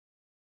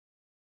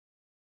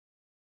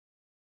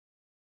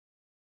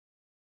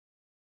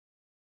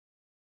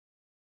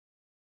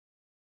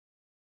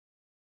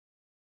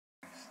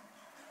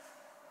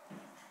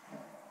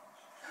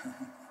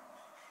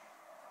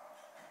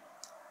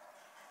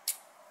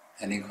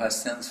Any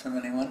questions from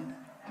anyone?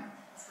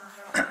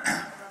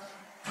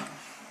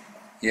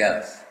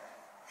 Yes.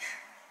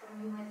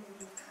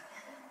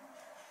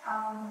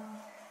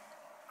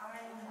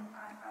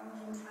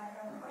 I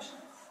have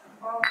questions.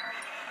 Well,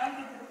 when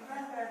we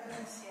are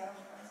doing Siyam,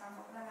 for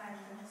example, when I'm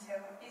doing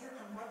Siyam, is it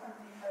important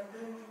if I'm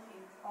doing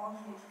it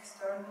only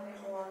externally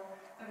or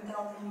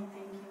without any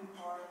thinking,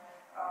 or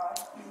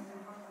is it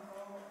important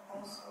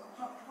also?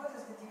 No, what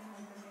is the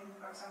difference between,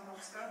 for example,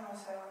 external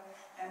Siyam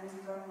and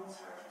internal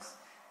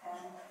service?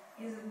 And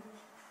is it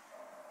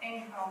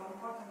anyhow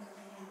important to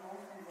be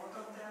involved in both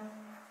of them,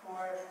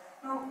 or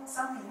no,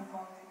 something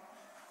about it?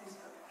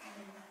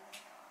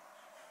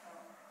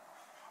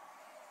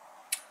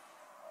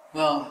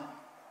 Well,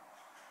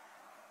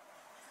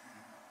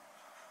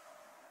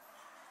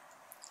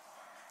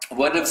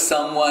 what if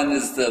someone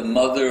is the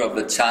mother of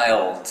a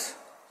child?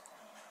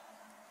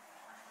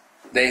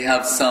 They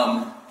have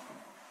some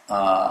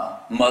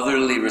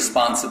motherly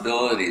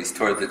responsibilities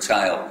toward the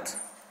child.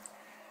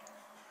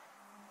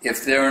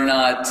 If they're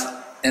not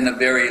in a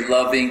very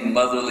loving,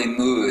 motherly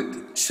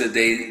mood, should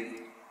they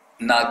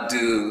not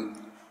do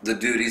the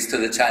duties to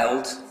the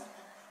child?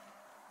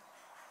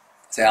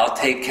 Say, I'll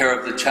take care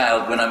of the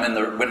child when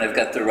I've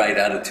got the right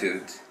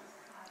attitude.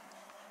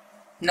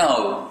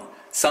 No.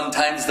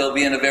 Sometimes they'll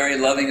be in a very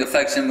loving,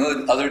 affectionate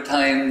mood, other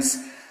times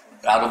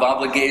out of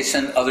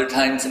obligation, other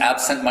times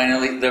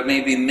absent-mindedly. There may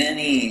be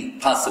many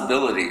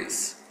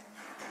possibilities.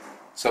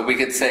 So we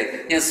could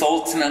say, yes,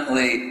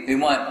 ultimately, we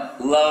want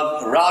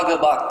love, raga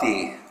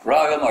bhakti,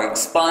 raga marg,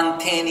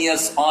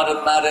 spontaneous,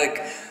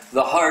 automatic.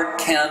 The heart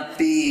can't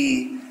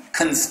be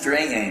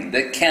constrained,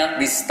 it can't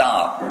be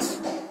stopped.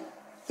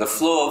 The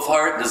flow of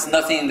heart, there's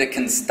nothing that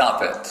can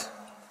stop it.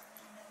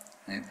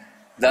 Right?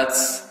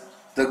 That's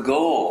the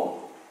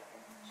goal.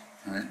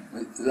 Right?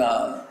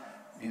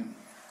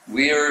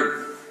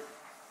 We're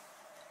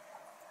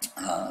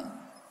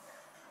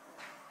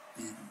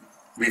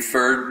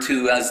referred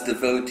to as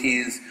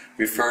devotees,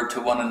 referred to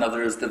one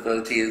another as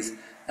devotees,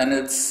 and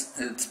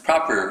it's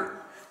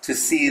proper to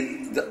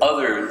see the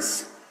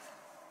others,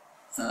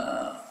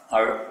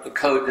 our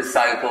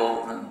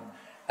co-disciple,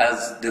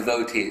 as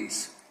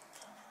devotees.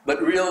 But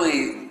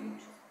really,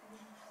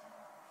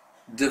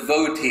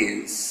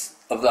 devotees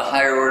of the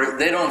higher order,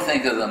 they don't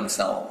think of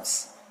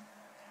themselves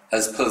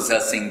as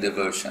possessing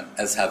devotion,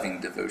 as having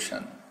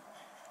devotion.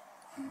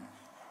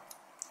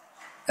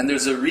 And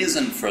there's a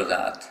reason for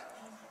that.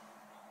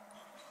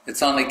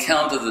 It's on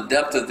account of the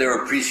depth of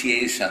their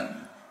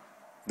appreciation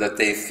that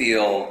they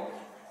feel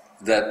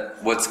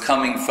that what's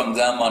coming from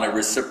them on a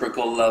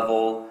reciprocal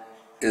level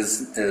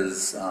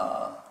is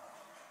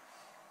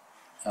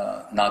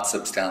not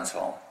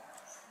substantial.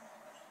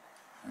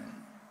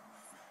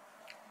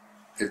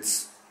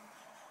 It's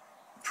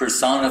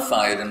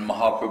personified in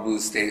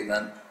Mahaprabhu's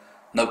statement,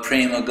 Na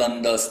prema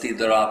gandhasti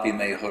darapi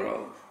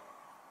meharo.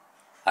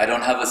 I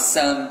don't have a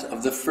scent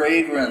of the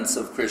fragrance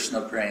of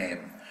Krishna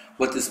Prem.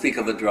 What to speak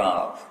of a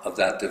drop of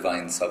that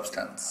divine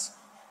substance?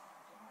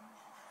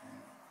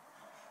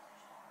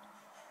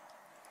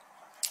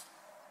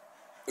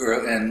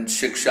 In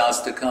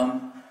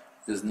Shikshastakam,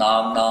 is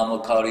Nam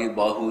Namakari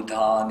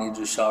Bahutani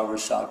Jasharva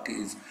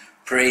Shaktis,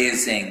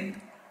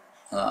 praising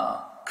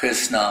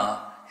Krishna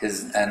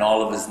and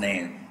all of his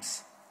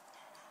names.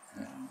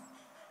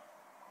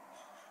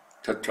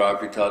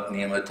 Tatrapitat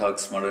Niyamatak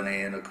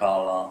Smarane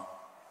Nakala.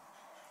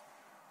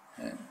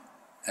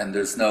 And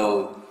there's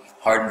no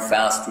hard and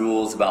fast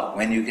rules about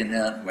when you can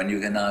chant, when you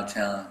cannot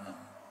chant.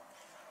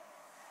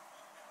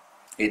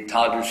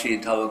 Etadrashi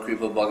Tava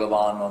Kripa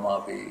Bhagavan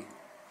Mamapi.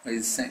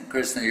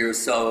 Krishna, you're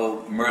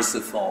so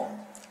merciful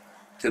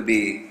to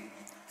be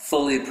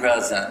fully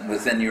present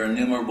within your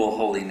innumerable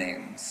holy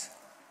names.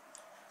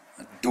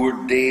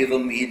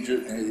 Durdevam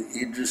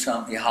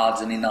Idrasham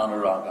Ihajani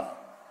Nanaraga.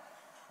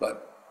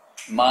 But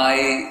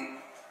my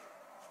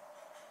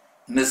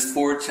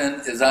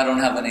misfortune is I don't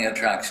have any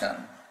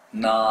attraction.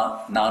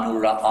 Anurag,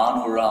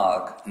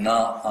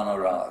 na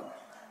anurag.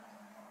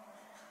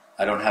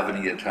 I don't have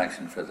any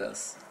attraction for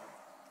this.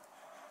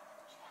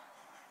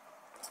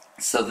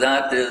 So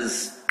that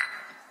is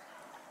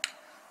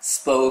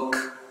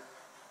spoke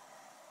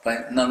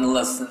by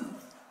nonetheless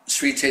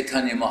Sri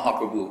Chaitanya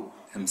Mahaprabhu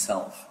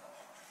himself.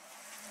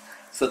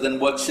 So then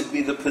what should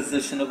be the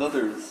position of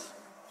others?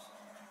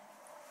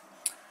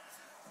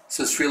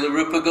 So Srila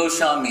Rupa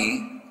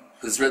Goswami,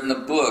 who's written a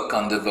book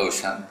on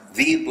devotion,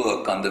 the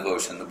book on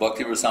devotion, the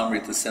Bhakti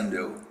Rasamrita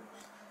Sindhu,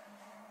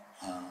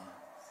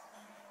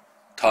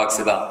 talks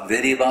about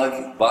Vidhi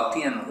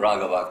Bhakti and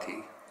Raga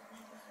Bhakti.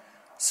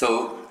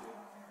 So,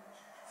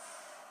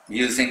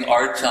 using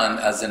Archan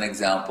as an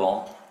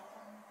example,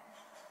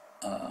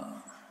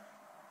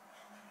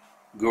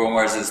 Guru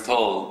Maharaj is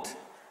told,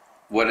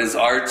 what is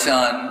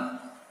Archan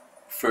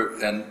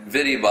and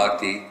Vidhi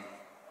Bhakti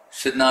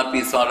should not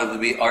be thought of to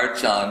be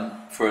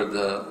Archan for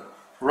the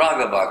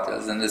Raga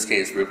Bhaktas, in this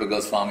case Rupa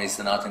Goswami,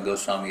 Sanatana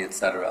Goswami,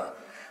 etc.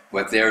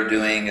 What they're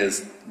doing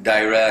is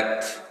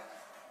direct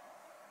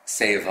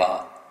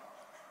seva,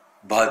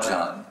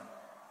 bhajan,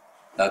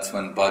 That's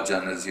when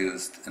bhajan is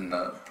used in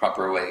the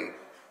proper way.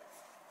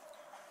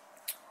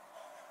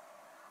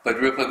 But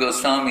Rupa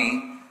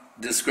Goswami,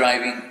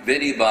 describing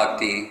Vidhi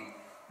Bhakti,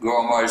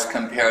 Guru Maharaj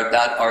compared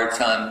that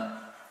archan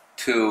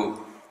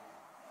to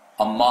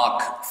a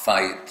mock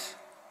fight,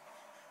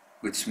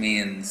 which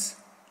means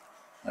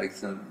like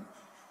the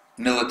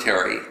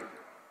military.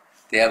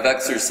 They have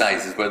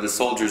exercises where the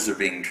soldiers are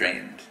being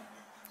trained.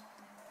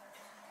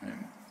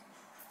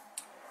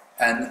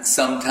 And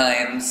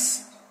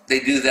sometimes they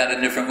do that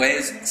in different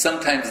ways.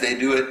 Sometimes they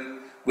do it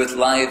with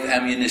live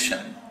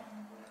ammunition.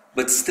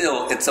 But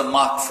still, it's a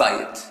mock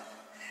fight.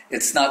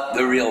 It's not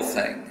the real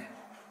thing,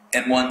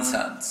 in one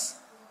sense.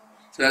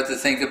 So we have to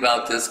think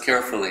about this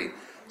carefully.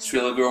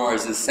 Srila Guru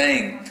Maharaj is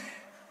saying,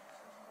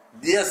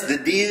 yes, the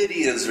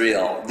deity is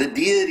real, the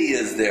deity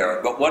is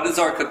there, but what is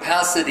our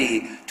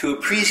capacity to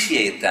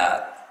appreciate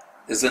that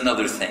is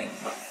another thing.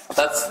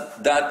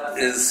 That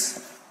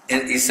is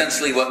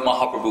essentially what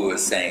Mahaprabhu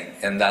is saying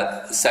in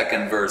that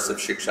second verse of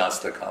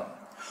Shikshastakam.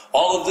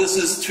 All of this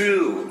is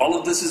true, all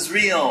of this is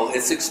real,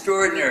 it's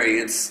extraordinary,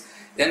 it's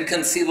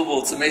inconceivable,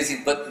 it's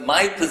amazing, but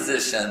my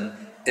position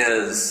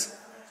is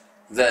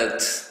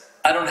that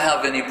I don't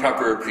have any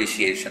proper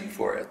appreciation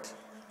for it.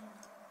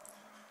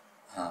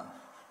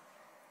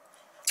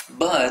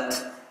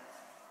 But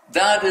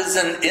that is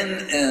an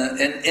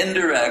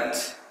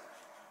indirect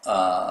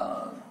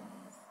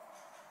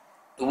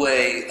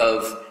way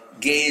of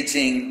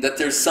gauging that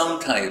there's some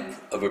type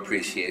of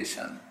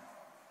appreciation.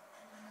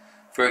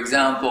 For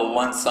example,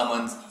 once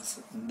someone's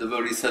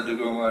devotee said to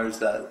Guru Maharaj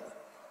that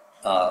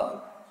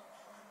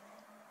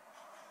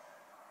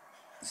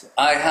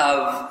I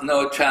have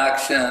no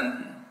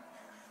attraction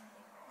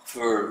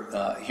for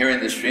hearing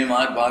the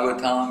Srimad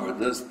Bhagavatam or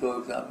this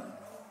book.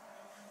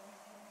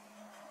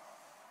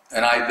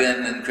 And I've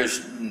been in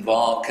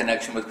involved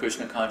connection with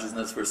Krishna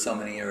consciousness for so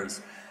many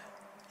years.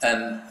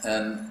 And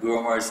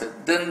Guru Maharaj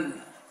said,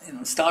 then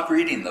stop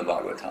reading the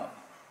Bhagavatam.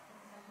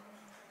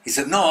 He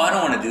said, no, I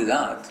don't want to do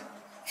that.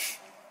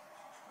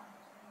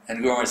 And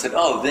Guru Maharaj said,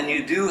 oh, then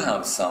you do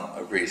have some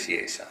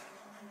appreciation.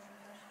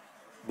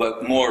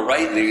 But more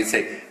rightly, you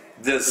say,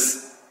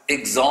 this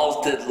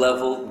exalted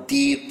level,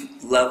 deep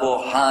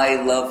level,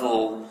 high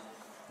level,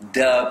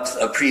 depth,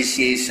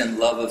 appreciation,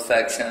 love,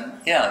 affection,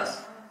 yes.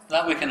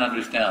 That we can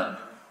understand.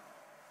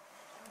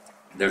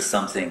 There's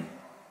something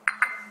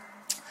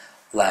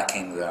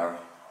lacking there.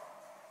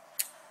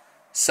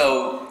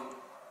 So,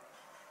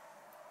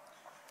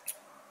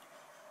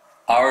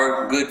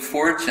 our good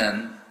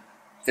fortune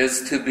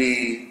is to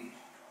be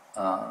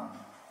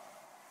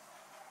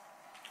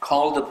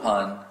called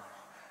upon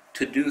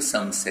to do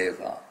some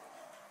seva.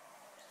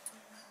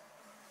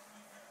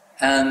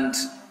 And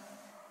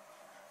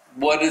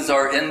what is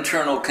our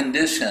internal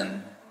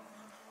condition?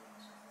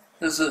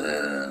 There's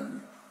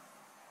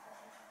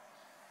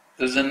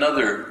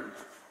another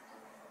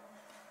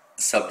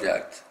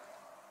subject.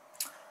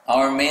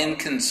 Our main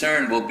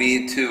concern will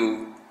be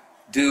to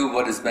do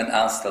what has been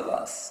asked of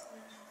us.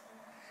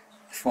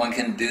 If one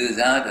can do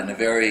that in a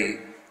very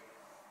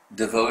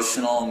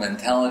devotional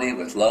mentality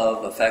with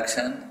love,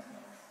 affection,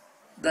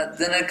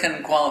 then it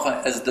can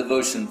qualify as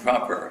devotion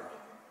proper.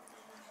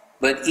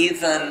 But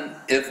even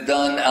if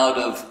done out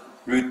of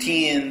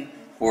routine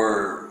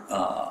or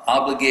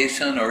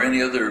obligation or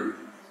any other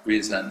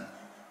reason,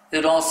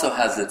 it also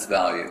has its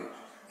value.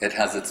 It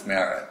has its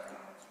merit.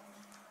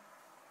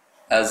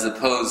 As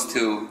opposed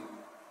to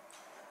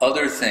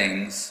other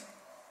things,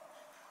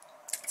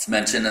 it's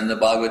mentioned in the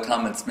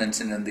Bhagavatam, it's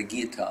mentioned in the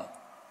Gita.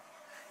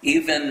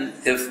 Even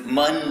if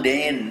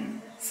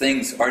mundane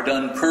things are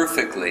done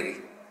perfectly,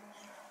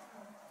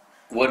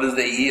 what do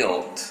they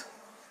yield?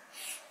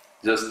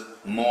 Just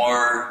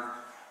more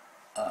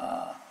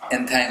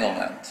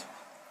entanglement.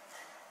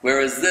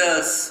 Whereas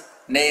this,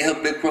 neha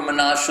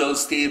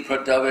vikramanasosti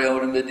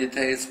pratavayoram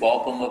vidite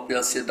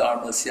swalpamapyasya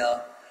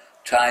dharmasya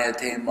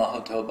chayate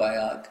mahato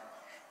bayat.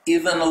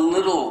 Even a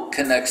little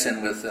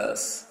connection with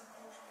this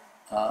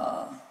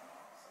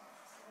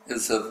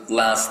is of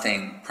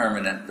lasting,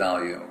 permanent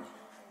value.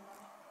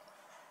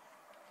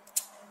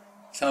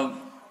 So,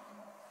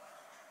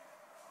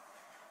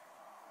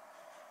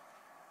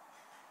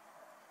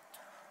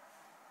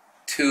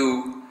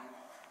 to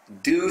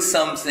do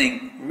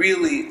something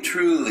really,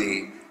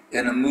 truly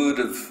in a mood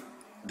of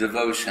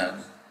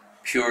devotion,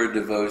 pure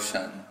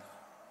devotion,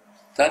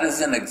 that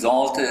is an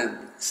exalted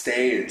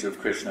stage of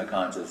Krishna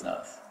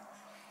consciousness.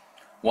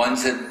 One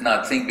should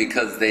not think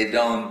because they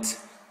don't,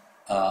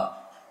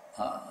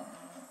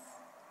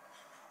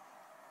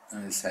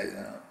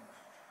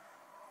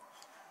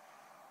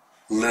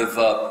 live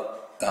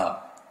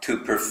up to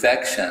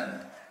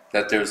perfection,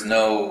 that there's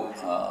no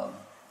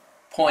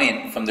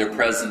point from their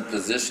present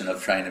position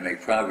of trying to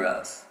make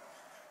progress.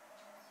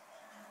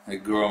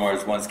 Like Guru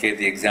Maharaj once gave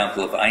the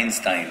example of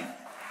Einstein,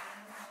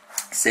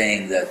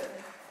 saying that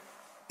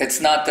it's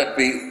not that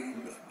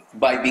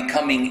by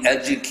becoming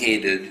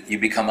educated you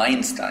become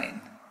Einstein.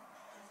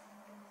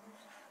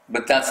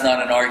 But that's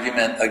not an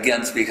argument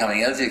against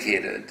becoming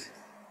educated.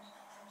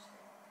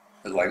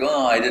 It's like,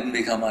 oh, I didn't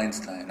become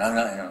Einstein. I'm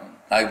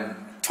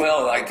not,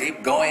 12, I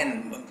keep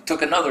going,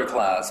 took another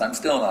class, I'm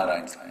still not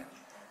Einstein.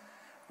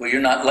 Well,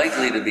 you're not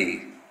likely to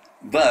be.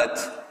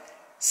 But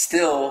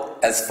still,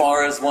 as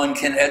far as one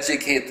can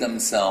educate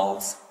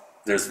themselves,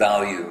 there's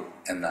value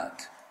in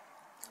that.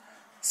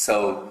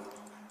 So,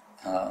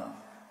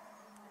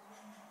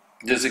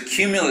 there's a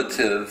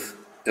cumulative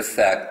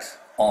effect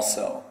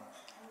also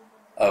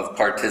of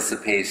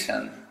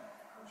participation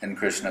in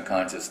Krishna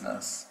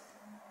consciousness.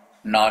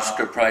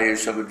 Nashta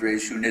prayesha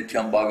vadreshu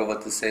nityam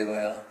bhagavata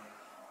sevaya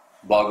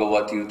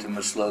bhagavati uttama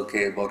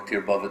shloke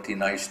bhaktir bhavati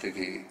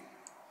naishtaki.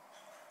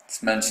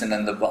 It's mentioned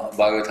in the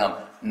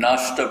Bhagavatam.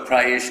 Nashta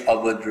prayesh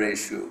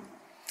avadreshu.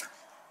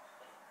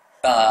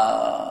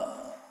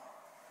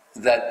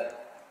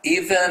 That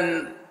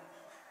even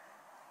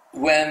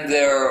when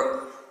they're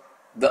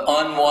the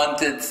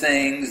unwanted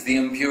things, the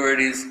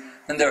impurities,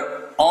 and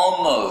they're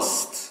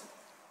almost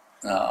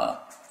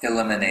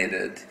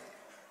eliminated,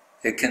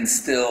 it can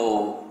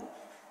still,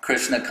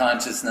 Krishna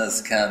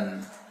consciousness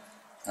can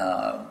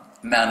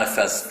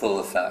manifest full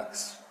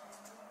effects.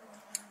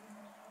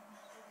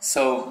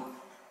 So,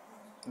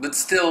 but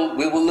still,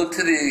 we will look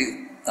to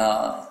the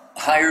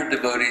higher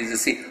devotees to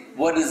see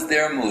what is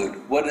their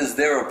mood, what is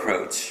their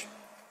approach.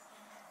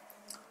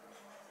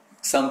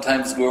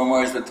 Sometimes Guru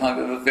Maharaj would talk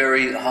of a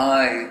very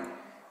high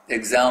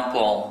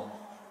example,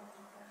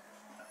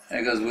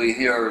 because we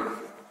hear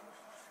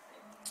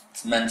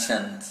it's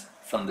mentioned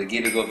from the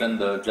Gita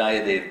Govinda,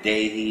 Jayadev,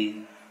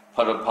 Dehi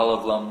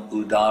Parapalavlam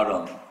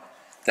Udaram,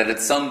 that at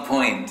some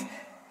point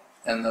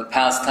in the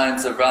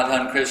pastimes of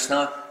Radha and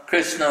Krishna,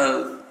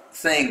 Krishna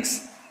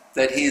thinks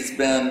that he's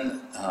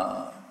been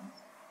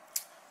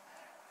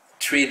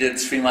treated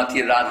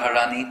Srimati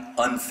Radharani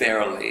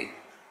unfairly.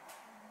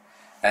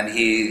 And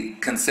he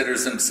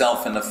considers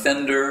himself an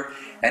offender,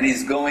 and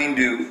he's going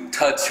to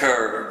touch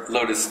her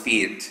lotus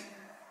feet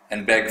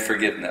and beg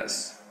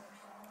forgiveness.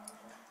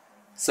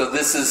 So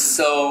this is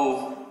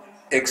so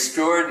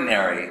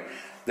extraordinary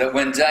that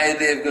when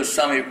Jayadev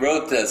Goswami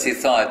wrote this, he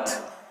thought,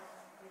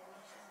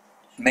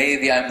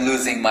 maybe I'm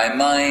losing my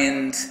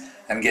mind,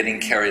 I'm getting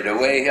carried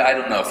away, I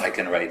don't know if I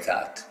can write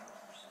that.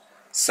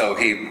 So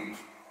he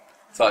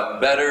thought,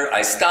 better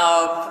I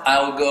stop,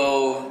 I'll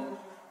go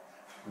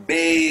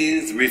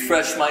bathe,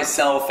 refresh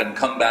myself, and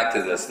come back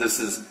to this.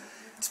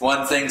 It's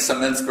one thing,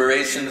 some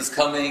inspiration is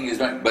coming,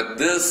 but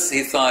this,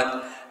 he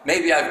thought,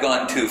 maybe I've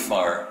gone too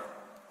far.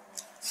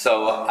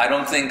 So I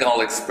don't think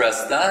I'll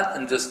express that,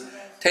 and just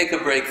take a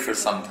break for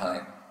some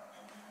time.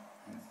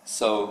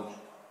 So,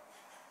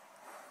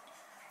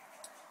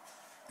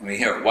 we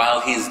hear,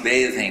 while he's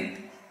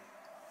bathing,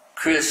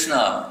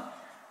 Krishna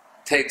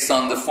takes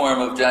on the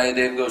form of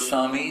Jayadev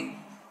Goswami,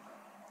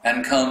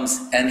 and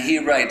comes and he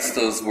writes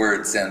those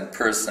words in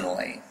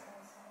personally.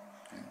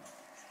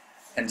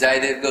 And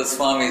Jayadev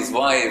Goswami's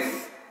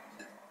wife,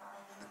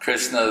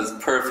 Krishna is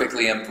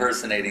perfectly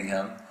impersonating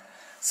him.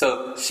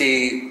 So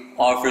she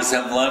offers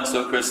him lunch,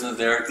 so Krishna's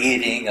there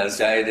eating as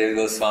Jayadev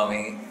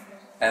Goswami,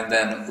 and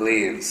then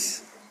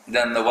leaves.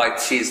 Then the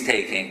wife she's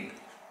taking.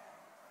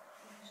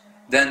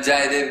 Then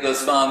Jayadev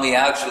Goswami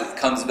actually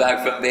comes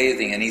back from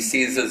bathing and he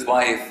sees his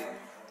wife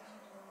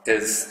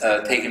is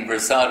taking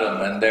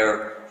prasadam, and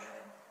their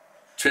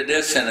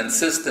tradition and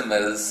system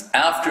is,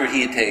 after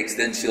he takes,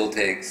 then she'll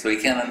take. So he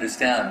can't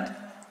understand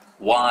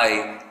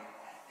why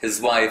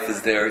his wife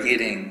is there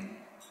eating.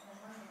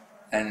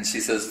 And she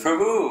says,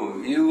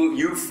 Prabhu,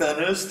 you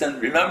finished,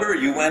 and remember,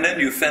 you went in,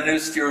 you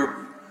finished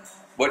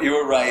what you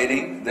were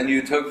writing, then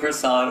you took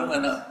prasadam,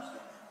 and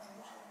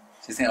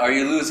she's saying, are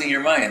you losing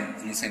your mind?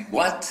 And he's saying,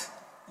 what?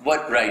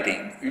 What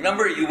writing?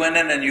 Remember, you went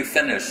in and you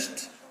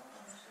finished.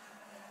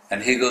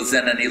 And he goes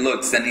in and he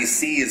looks, and he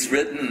sees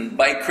written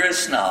by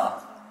Krishna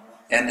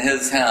in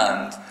his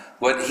hand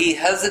what he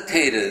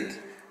hesitated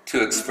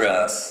to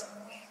express.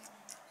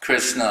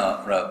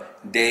 Krishna wrote,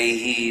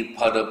 Dehi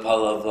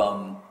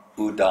Padapalavam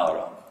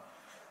Udaram.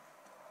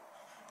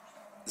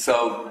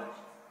 So,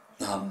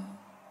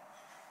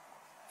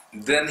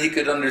 then he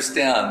could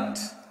understand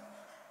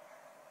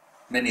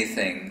many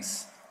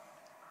things.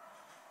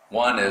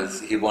 One is,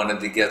 he wanted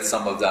to get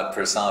some of that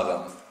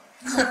prasadam.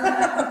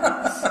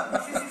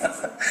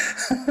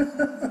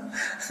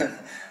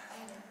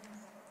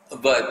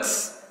 But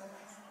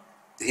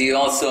he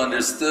also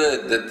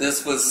understood that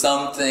this was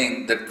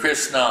something that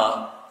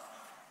Krishna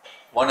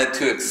wanted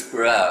to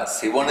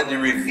express. He wanted to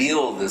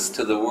reveal this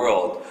to the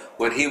world.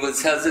 What he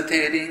was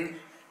hesitating,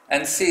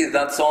 and see,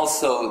 that's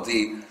also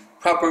the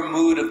proper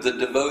mood of the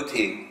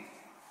devotee.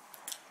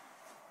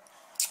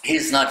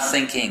 He's not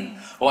thinking,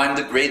 oh, I'm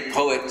the great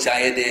poet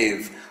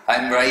Jayadev,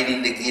 I'm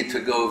writing the Gita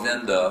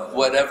Govinda.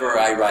 Whatever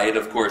I write,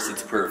 of course,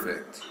 it's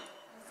perfect.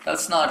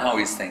 That's not how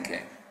he's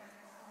thinking.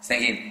 He's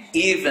thinking,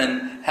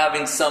 even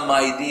having some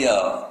idea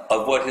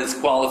of what his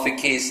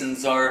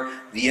qualifications are,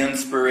 the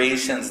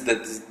inspirations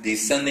that's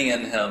descending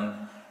in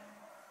him,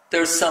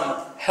 there's some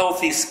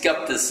healthy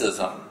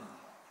skepticism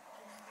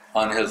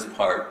on his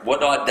part.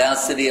 What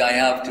audacity I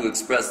have to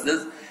express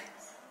this?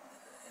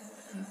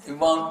 You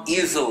won't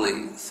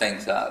easily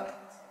think that.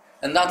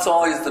 And that's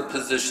always the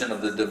position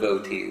of the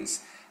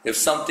devotees. If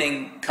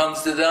something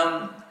comes to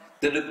them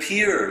that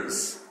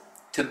appears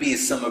to be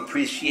some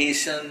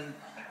appreciation,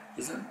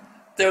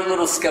 they're a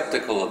little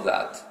skeptical of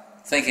that,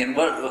 thinking,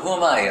 who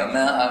am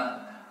I?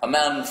 A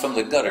man from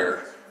the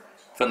gutter,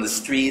 from the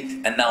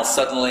street, and now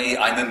suddenly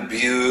I'm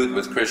imbued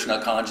with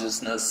Krishna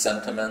consciousness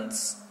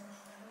sentiments.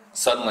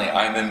 Suddenly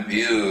I'm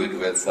imbued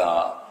with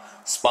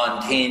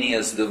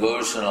spontaneous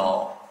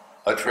devotional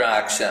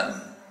attraction.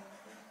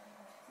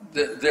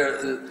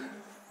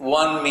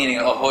 One meaning,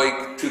 ahoy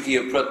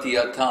tukiya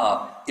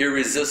pratyata,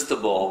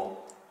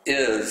 irresistible,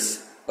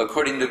 is,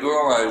 according to Guru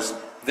Maharaj,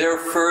 their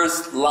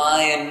first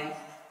line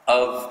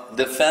of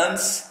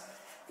defense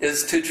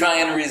is to try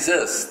and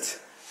resist.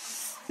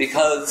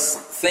 Because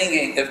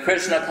thinking, if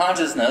Krishna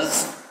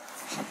consciousness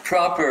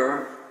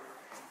proper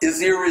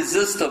is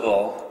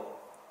irresistible,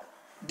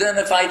 then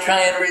if I try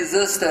and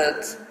resist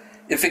it,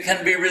 if it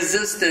can be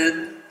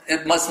resisted,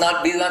 it must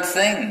not be that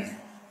thing.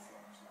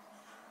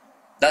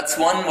 That's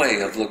one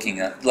way of looking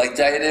at it. Like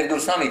Jayadev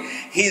Goswami,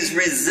 he's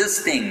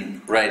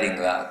resisting writing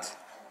that.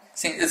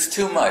 See, it's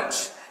too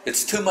much.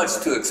 It's too much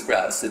to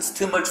express. It's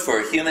too much for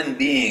a human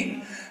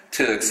being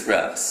to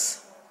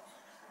express.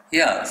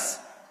 Yes,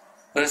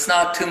 but it's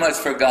not too much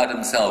for God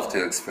Himself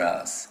to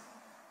express.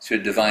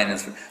 Through divine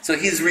inspiration. So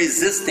he's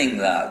resisting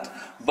that.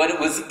 But it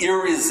was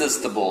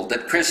irresistible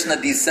that Krishna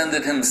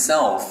descended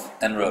Himself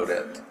and wrote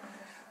it.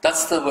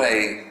 That's the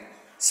way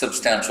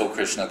substantial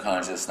Krishna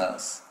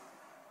consciousness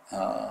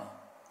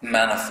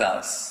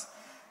manifests.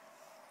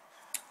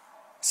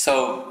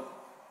 So,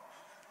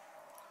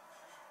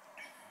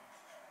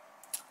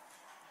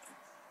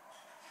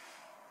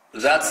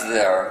 that's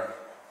there,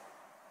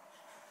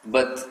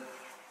 but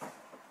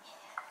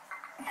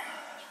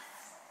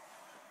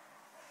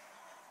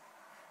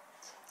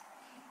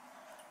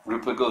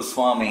Rupa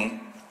Goswami,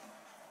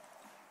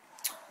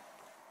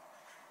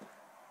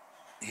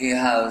 he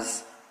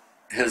has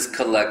his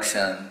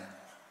collection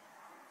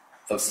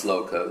of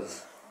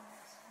slokas.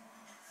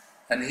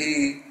 And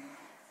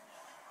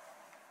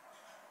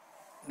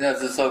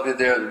there's a sloka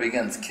there that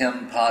begins,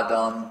 Kim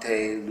Padam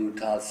Te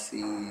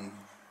Lutasi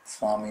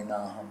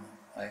Swaminaham.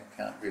 I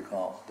can't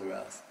recall the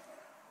rest.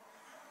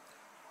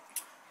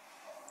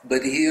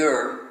 But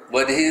here,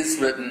 what he's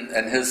written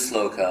in his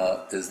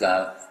sloka is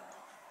that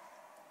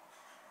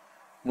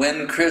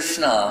when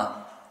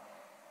Krishna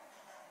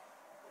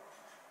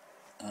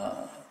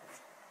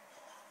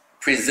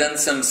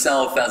presents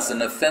himself as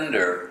an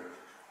offender,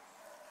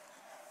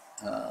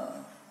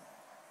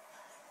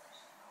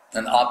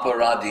 an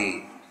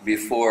aparadi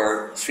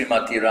before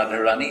Srimati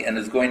Radharani, and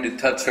is going to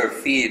touch her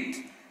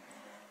feet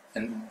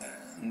and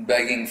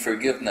begging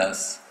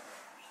forgiveness,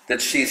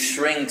 that she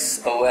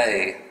shrinks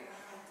away.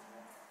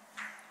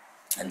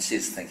 And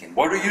she's thinking,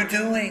 what are you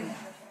doing?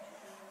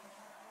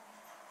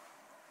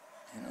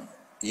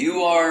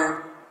 You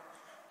are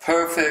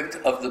perfect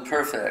of the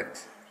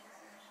perfect.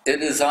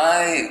 It is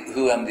I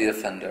who am the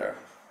offender.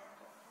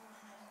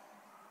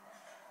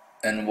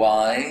 And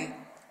why?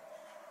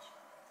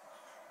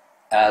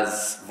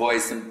 As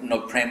voice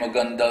no prema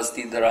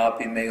gandasti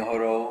dharapi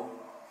mehoro.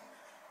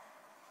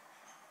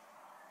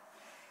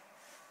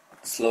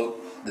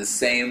 The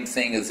same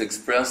thing is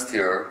expressed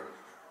here,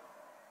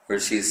 where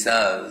she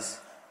says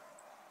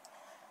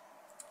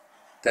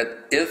that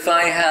if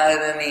I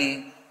had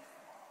any,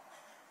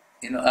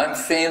 I'm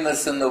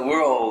famous in the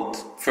world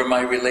for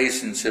my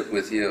relationship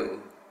with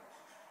you.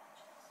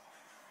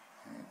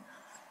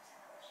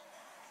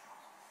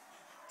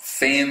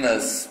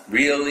 Famous,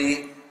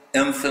 really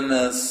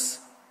infamous,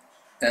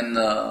 and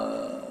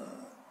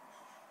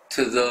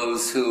to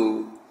those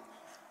who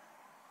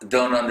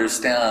don't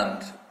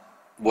understand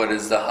what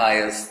is the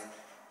highest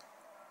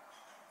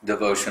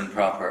devotion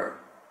proper.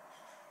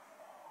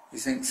 You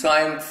think, so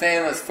I'm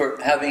famous for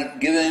having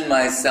given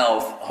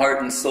myself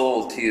heart and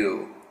soul to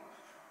you.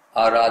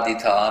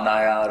 Aradita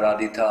anaya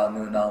aradita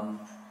nunam.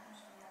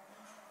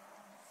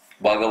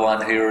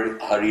 Bhagavan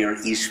Harir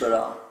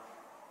Ishvara.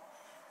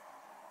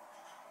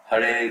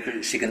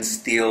 Hare, she can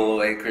steal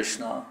away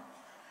Krishna.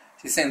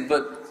 She's saying,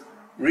 but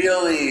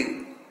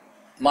really,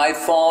 my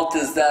fault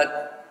is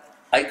that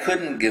I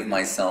couldn't give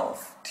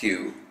myself to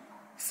you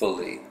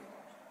fully.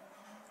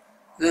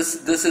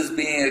 This is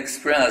being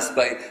expressed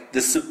by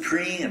the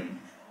supreme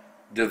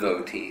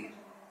devotee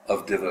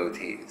of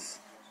devotees.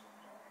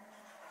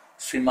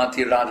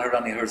 Srimati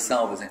Radharani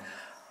herself is saying,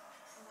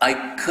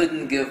 I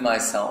couldn't give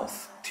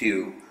myself to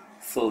you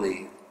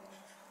fully.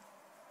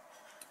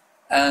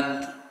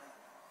 And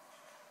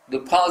the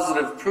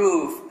positive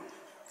proof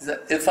is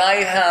that if I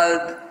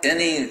had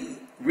any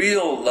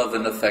real love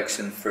and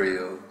affection for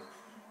you,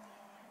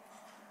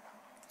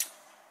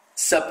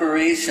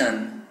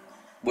 separation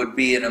would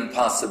be an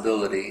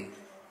impossibility.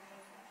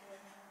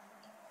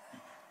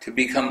 To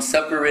become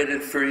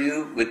separated from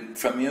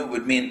you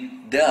would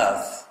mean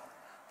death.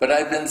 But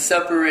I've been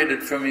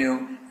separated from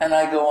you, and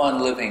I go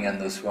on living in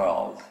this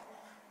world.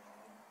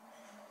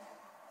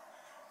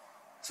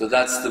 So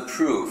that's the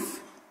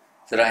proof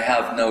that I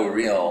have no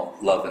real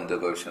love and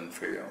devotion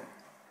for you.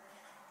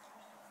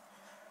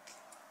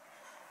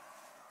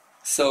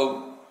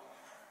 So,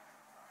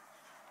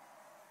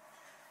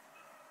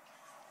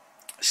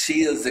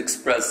 she is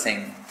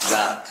expressing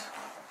that.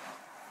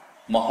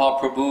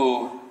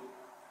 Mahaprabhu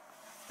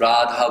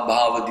Radha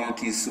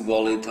Bhavaduti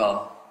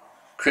Subolita,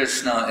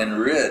 Krishna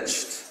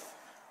enriched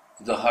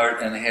the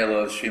heart and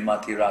halo of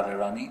Srimati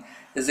Radharani,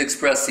 is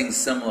expressing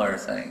similar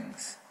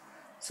things.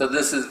 So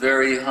this is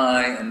very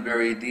high and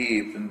very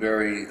deep and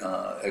very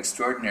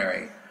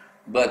extraordinary,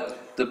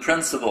 but the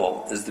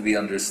principle is to be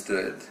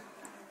understood.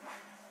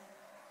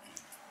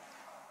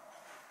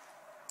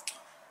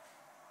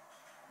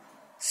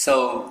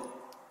 So,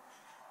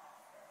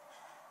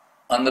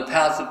 on the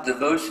path of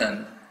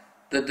devotion,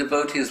 the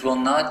devotees will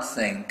not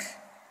think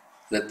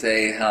that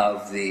they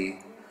have the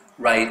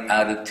right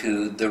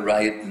attitude, the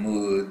right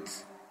mood,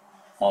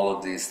 all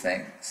of these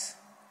things.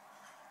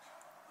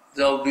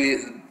 They'll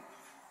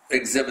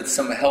exhibit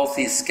some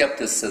healthy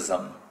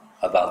skepticism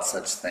about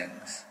such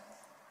things,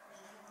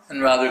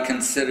 and rather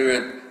consider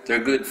it their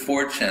good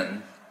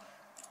fortune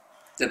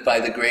that by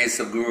the grace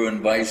of Guru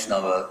and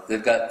Vaishnava,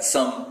 they've got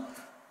some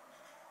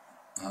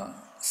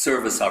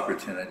service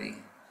opportunity.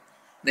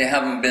 They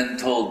haven't been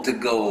told to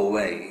go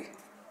away.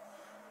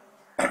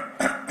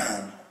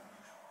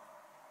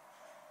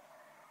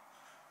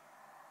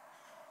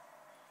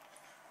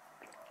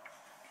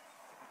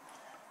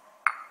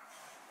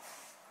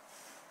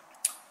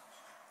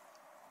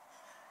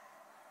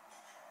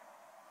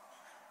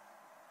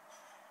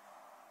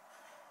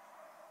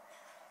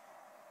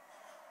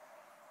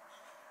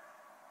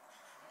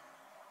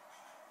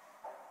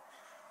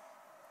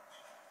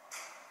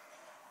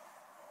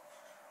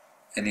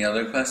 Any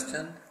other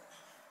question?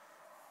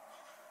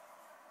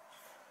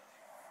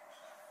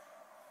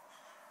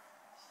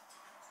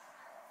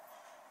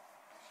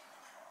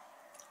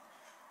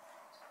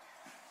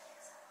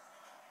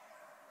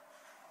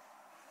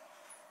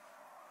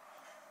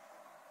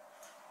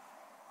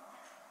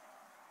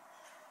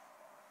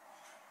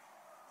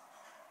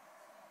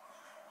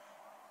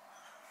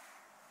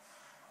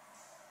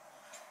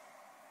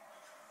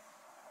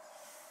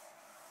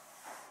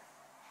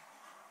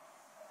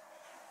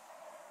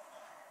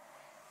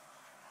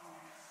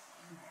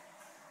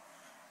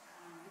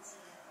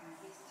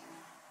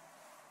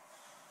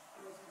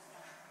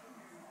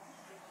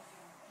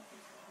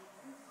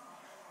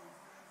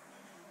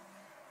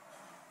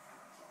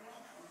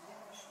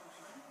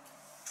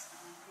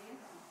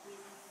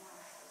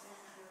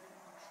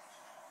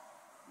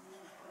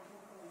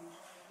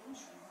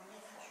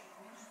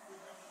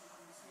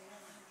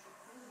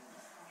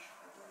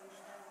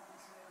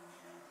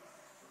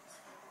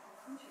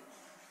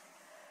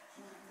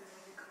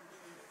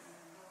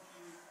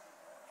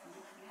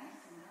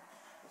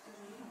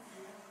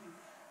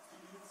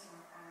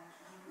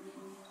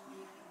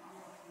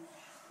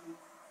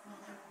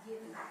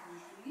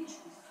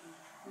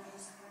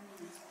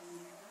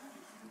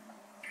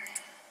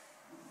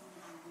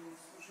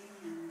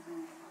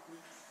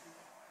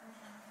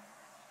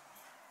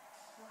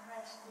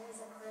 There is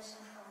a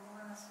question from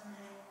Mona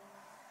Sundari.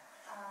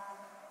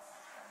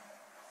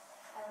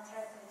 I'll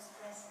try to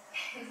express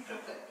in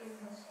proper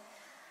English.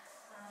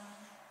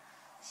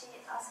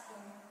 She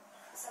asking,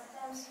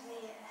 sometimes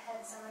we had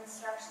some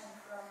instruction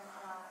from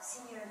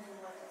senior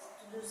devotees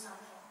to do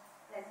something.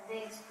 Like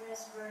they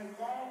express very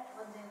direct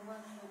what they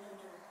want you to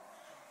do.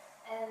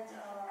 And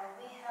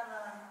we have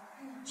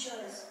a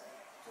choice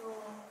to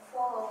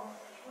follow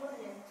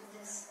fully to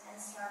this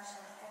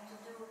instruction and to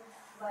do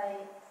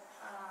by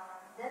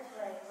that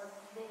way what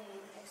they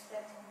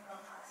expecting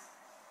from us.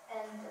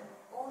 And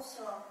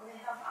also we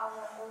have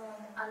our own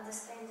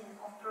understanding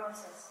of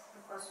process,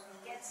 because we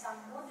get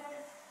some order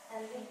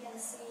and we can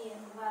see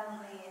while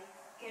we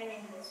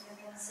carrying this, we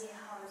can see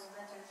how it's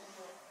better to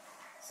do.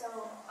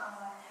 So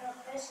her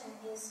question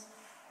is,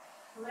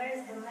 where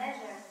is the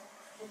measure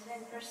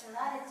between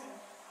personality,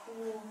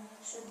 who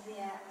should be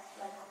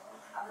like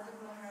Avadut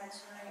Maharaj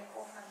very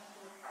often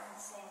keep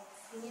saying,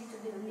 you need to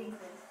be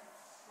liquid.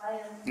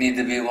 Need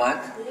to be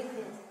what?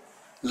 Liquid.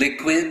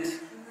 Liquid?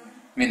 Mm-hmm.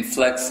 Mean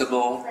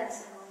flexible?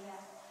 Flexible, yeah.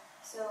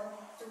 So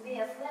to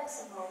be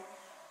flexible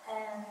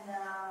and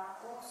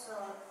also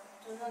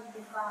to not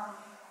become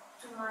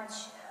too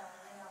much,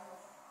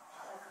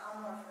 like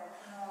amorphic,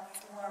 more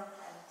warm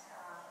and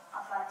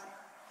apathic.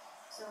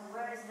 So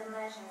where is the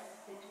measure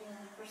between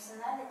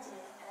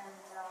personality and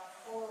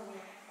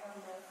following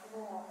on the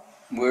flow?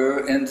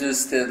 We're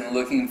interested in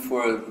looking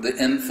for the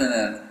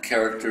infinite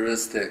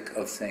characteristic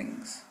of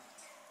things.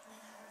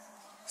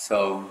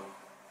 So,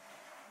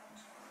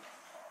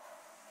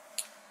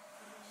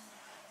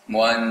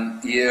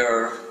 1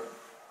 year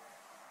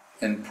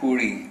in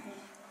Puri,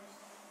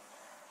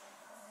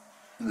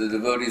 the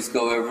devotees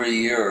go every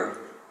year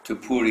to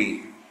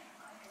Puri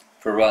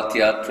for Rath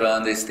Yatra,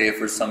 and they stay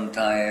for some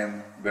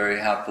time, very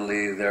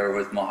happily there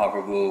with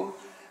Mahaprabhu.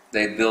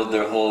 They build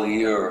their whole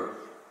year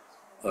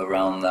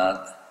around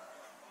that.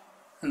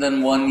 And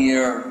then 1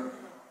 year,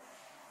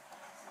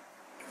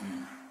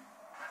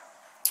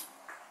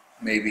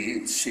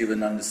 maybe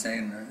Shivananda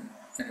saying,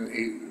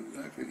 anyway,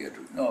 I forget,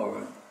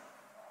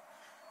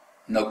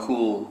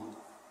 Nakul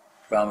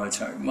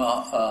Brahmachari,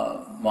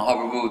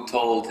 Mahaprabhu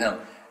told him,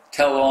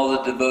 tell all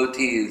the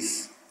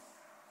devotees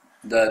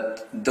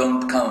that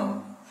don't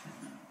come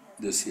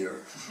this year.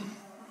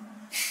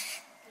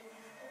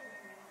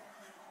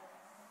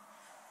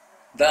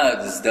 That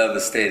is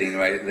devastating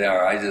right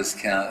there. I just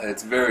can't,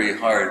 it's very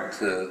hard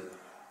to...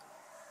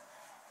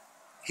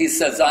 He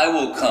says, I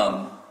will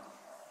come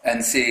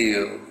and see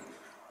you.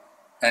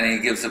 And he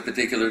gives a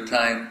particular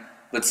time,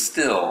 but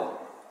still,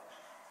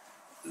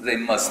 they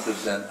must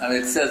have been... I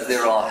mean, it says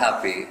they're all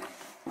happy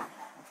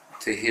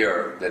to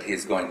hear that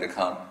he's going to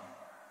come.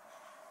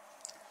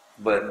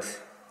 But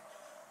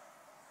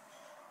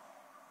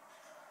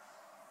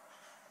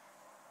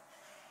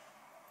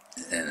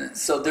and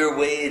so they're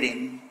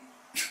waiting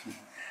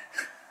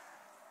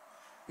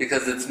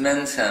because it's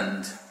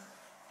mentioned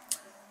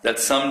that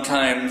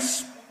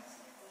sometimes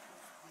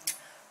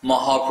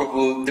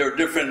Mahaprabhu, there are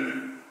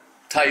different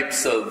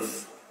types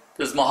of,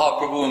 there's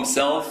Mahaprabhu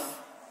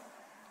himself,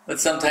 but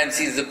sometimes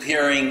he's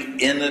appearing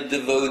in a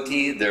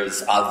devotee.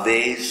 There's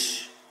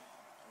Avesh.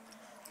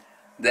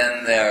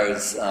 Then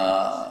there's,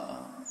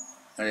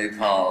 what do you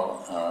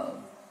call,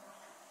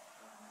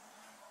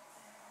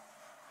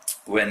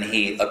 when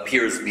he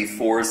appears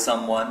before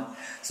someone.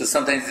 So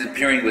sometimes he's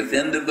appearing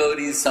within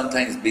devotees,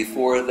 sometimes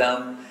before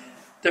them.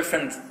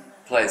 Different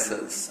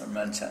places are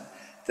mentioned.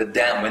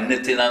 When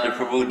Nityananda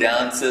Prabhu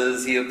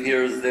dances, he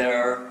appears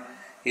there.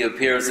 He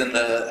appears in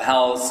the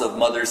house of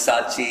Mother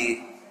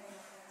Sachi.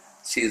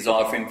 She's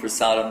offering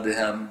prasadam to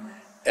him.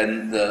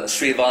 And the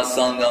Srivas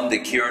Sangam, the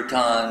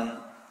kirtan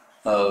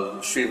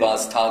of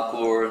Srivas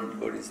Thakur and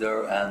devotees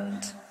there,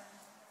 and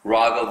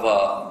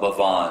Raghava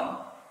Bhavan,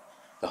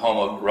 the home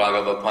of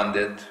Raghava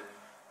Pandit.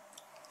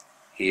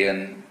 He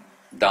and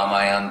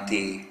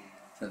Damayanti,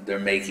 they're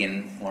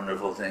making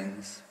wonderful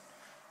things.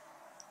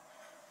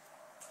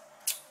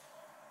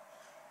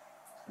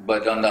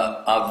 But on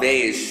the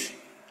Avesh,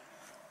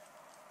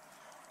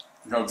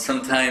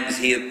 sometimes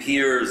he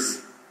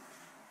appears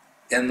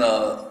in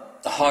the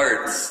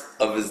hearts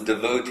of his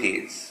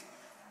devotees.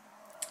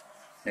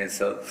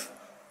 It's of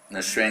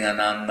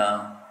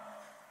Nrsingananda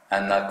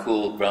and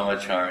Nakul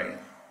Brahmachari.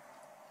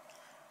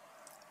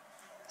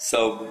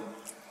 So,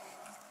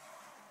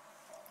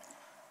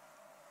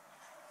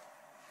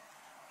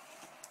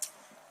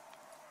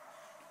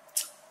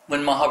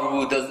 when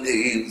Mahaprabhu does,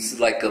 he's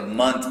like a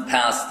month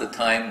past the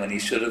time when he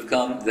should have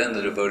come, then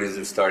the devotees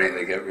are starting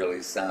to get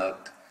really sad.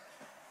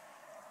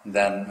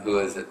 Then, who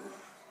is it?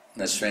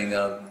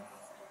 Nrsingananda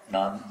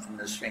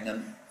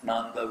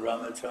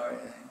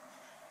Brahmachari.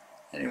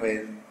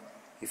 Anyway,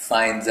 he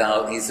finds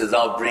out, he says,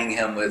 I'll bring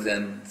him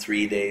within 4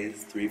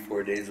 days,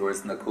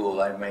 whereas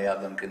Nakul, I may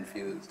have them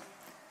confused.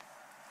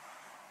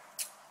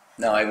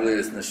 No, I believe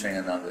it's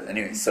Nrsingananda.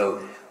 Anyway,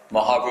 so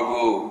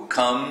Mahaprabhu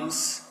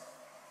comes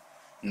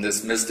in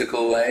this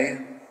mystical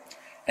way,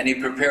 and he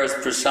prepares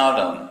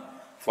prasadam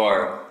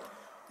for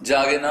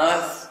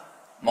Jagannath,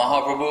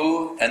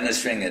 Mahaprabhu, and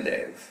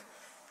Nrsingadev,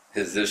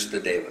 his Ishta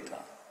Devata.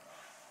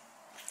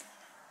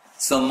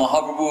 So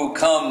Mahaprabhu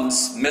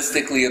comes,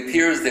 mystically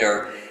appears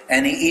there,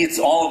 and he eats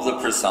all of the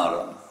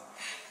prasadam.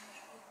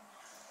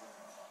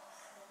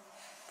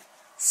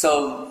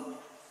 So,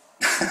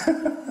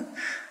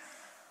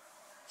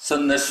 so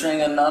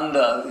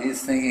Nrsingananda,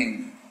 he's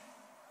thinking,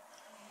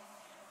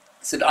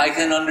 he said, I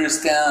can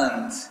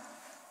understand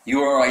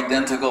you are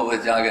identical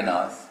with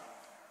Jagannath.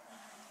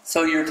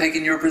 So you're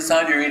taking your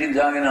prasad, you're eating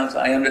Jagannath,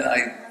 I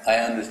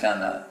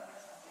understand that.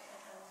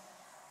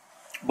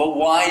 But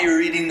why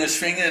you're eating the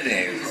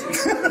Nrsingadev?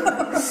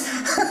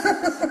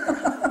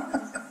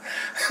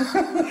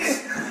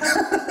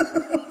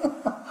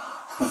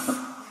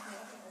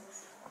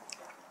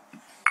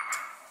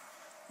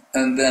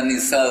 And then he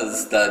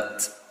says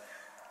that,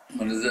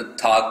 what is it,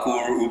 Thakur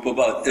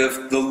Upabat,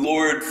 if the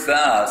Lord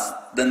fasts,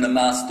 then the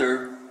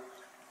master,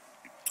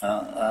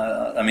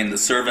 the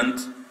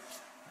servant,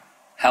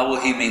 how will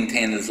he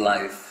maintain his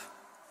life?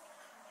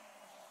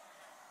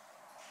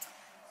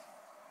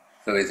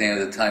 So we think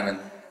of the time when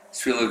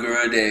Srila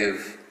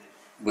Gurudev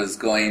was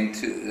going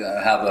to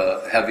have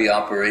a heavy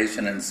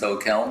operation in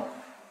Sokel.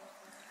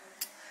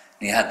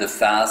 He had to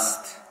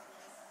fast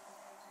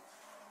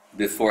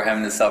before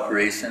having this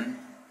operation.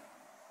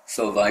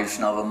 So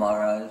Vaishnava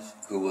Maharaj,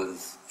 who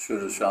was Sri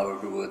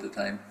Srila Prabhu at the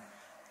time,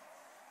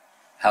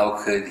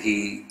 how could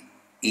he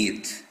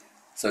eat?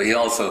 So he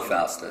also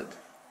fasted.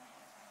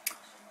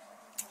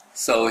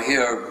 So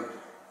here,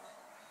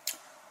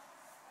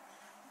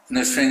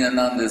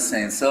 Nrsingananda is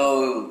saying,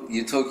 so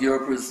you took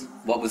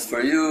what was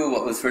for you,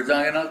 what was for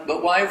Jagannath,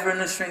 but why for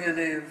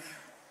Nrsingadev?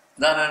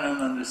 That I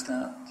don't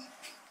understand.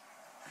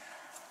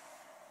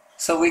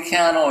 So we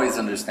can't always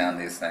understand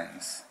these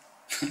things.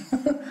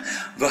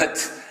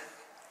 But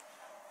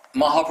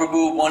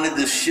Mahaprabhu wanted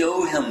to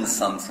show him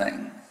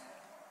something.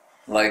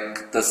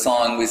 Like the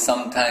song we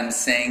sometimes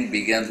sing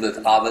begins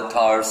with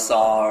Avatar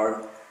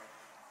Sar.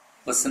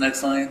 What's the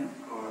next line?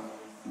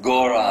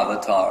 Gaura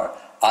Avatar.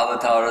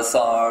 Avatar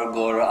Sar,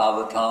 Gaura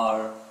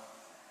Avatar.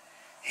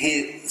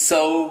 He's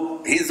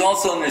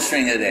also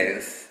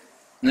Nrsingadev.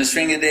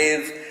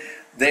 Nrsingadev,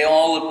 they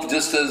all,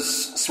 just as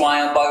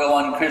Swayam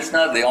Bhagavan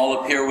Krishna, they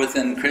all appear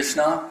within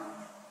Krishna.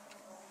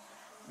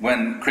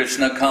 when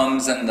Krishna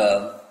comes in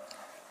the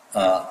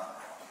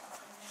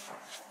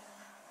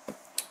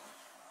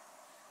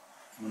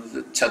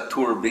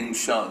Chatur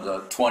Bingsha,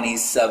 the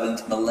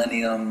 27th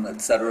millennium,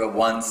 etc.,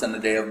 once in the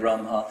day of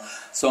Brahma.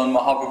 So when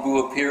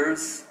Mahaprabhu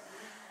appears,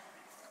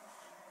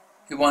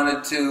 he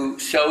wanted to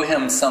show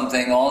him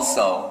something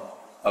also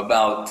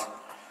about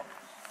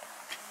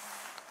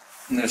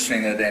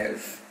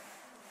Nrsingadev.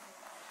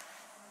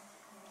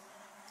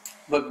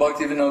 But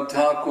Bhaktivinoda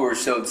Thakur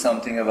showed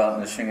something about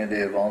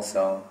Nrsingadev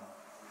also,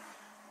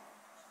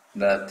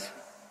 that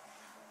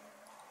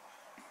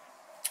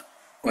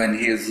when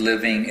he is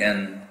living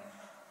in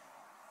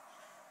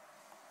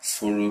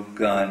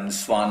Swarupganj,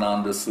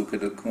 Swananda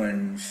Sukhada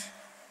Kunj,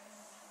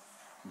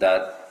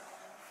 that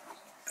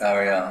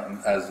area,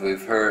 as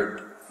we've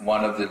heard,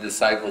 one of the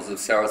disciples of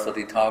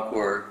Saraswati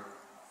Thakur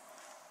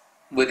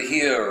would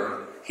hear,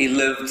 he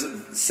lived,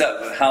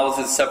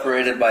 houses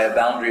separated by a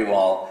boundary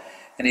wall,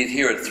 and he'd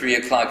hear at 3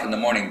 o'clock in the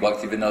morning,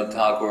 Bhaktivinoda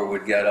Thakur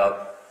would get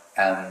up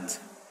and,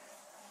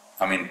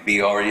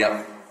 be already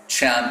up,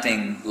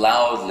 chanting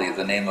loudly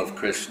the name of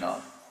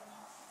Krishna.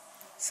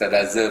 Said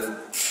as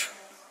if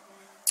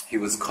he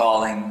was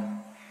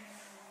calling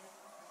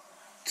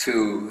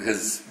to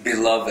his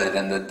beloved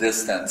in the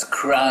distance,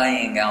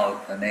 crying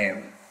out the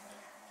name.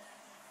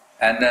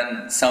 And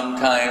then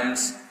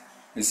sometimes,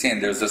 you see,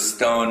 there's a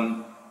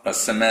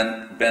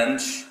cement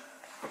bench.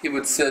 He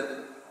would sit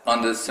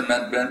on the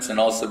cement bench and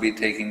also be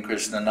taking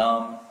Krishna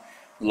Nam,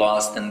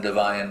 lost in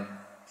divine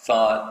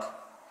thought.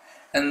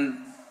 And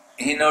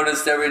he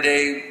noticed every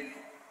day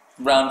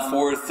around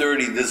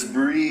 4:30 this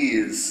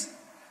breeze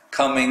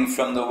coming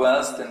from the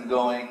west and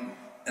going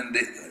in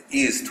the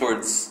east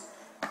towards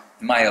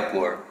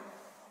Mayapur.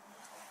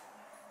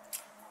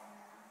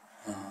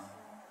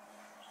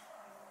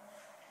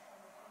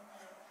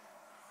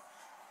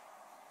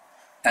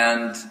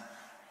 And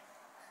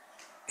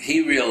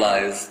he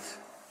realized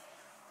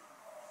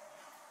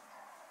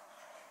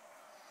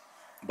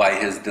by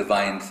his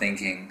divine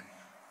thinking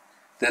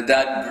that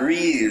that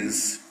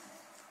breeze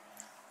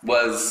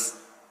was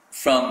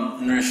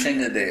from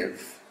Nrsingadev.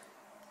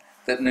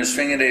 That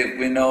Nrsingadev,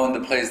 we know in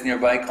the place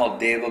nearby called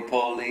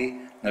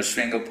Devapoli,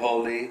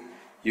 Nrsinghapoli,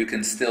 you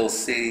can still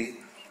see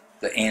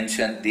the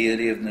ancient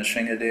deity of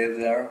Nrsingadev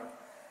there,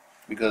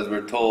 because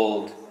we're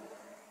told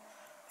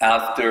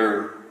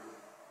after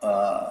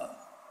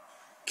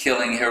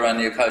killing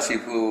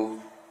Hiranyakashipu,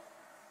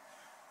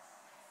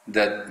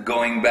 that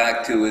going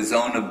back to his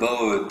own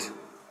abode,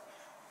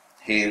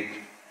 he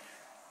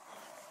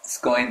was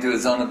going to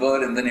his own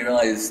abode and then he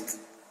realized,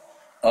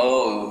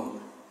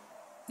 oh,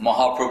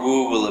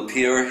 Mahaprabhu will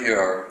appear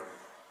here.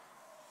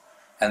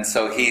 And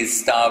so he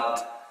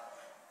stopped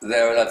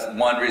there. That's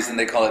one reason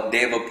they call it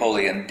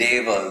Devapoli, and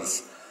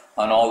Devas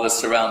on all the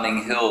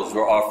surrounding hills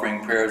were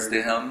offering prayers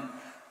to him.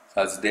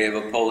 So that's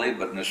Devapoli,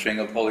 but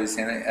Nrsinghapoli is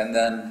saying, and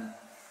then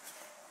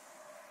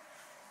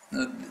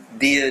the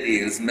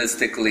deities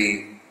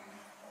mystically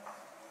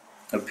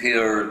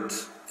appeared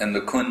in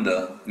the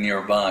Kunda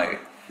nearby,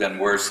 been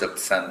worshipped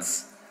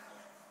since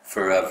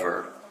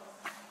forever.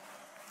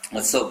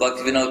 And so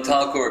Bhaktivinoda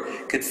Thakur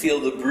could feel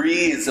the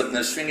breeze of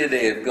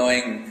Nrsingadev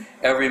going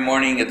every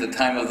morning at the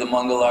time of the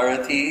Mangal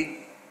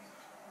Arati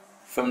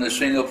from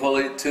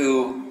Nrsinghapoli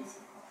to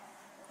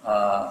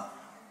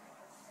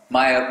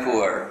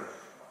Mayapur,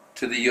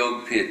 to the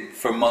Yogpit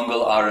for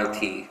Mangal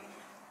Arati.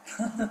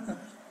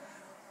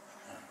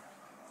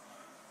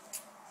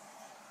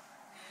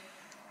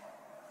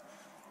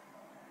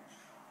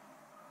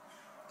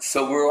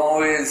 So we're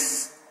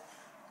always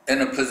in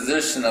a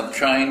position of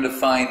trying to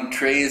find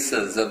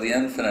traces of the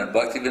infinite.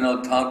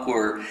 Bhaktivinoda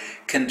Thakur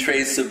can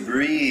trace a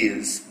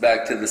breeze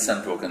back to the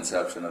central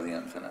conception of the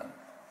infinite.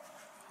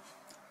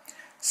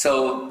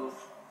 So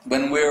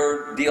when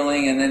we're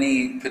dealing in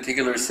any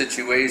particular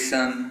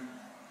situation,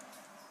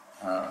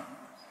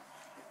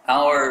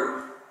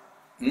 our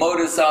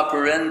modus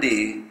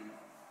operandi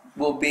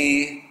will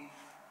be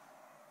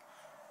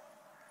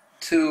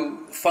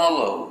to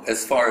follow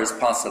as far as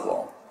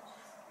possible.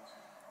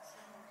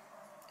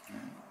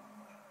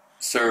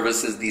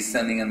 Service is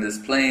descending in this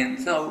plane,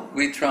 so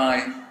we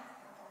try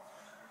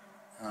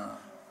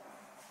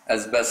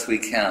as best we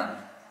can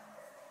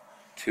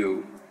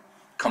to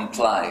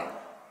comply.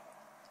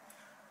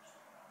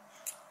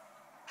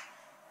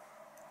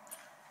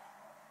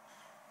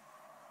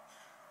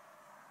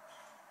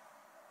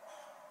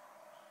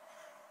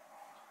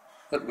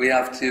 But we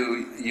have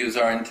to use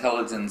our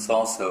intelligence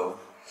also.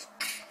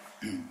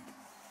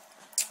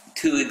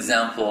 2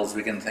 examples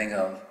we can think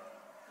of.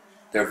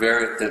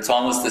 It's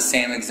almost the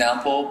same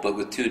example, but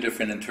with 2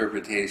 different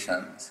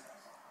interpretations.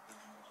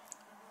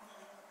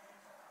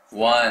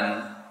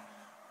 One,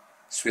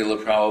 Srila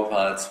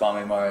Prabhupada,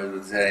 Swami Maharaj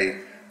would say,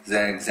 is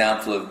an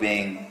example of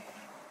being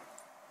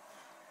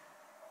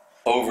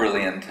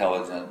overly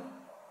intelligent.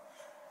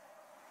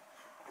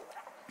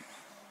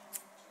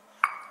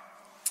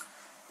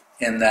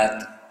 In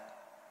that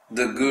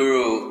the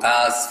Guru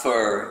asks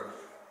for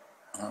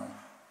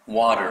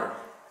water.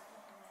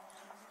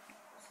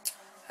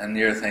 And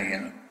you're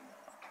thinking,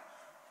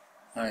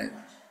 right,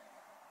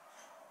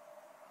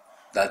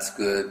 that's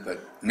good, but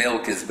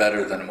milk is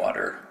better than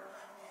water.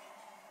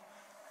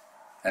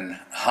 And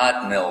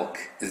hot milk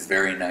is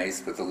very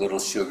nice with a little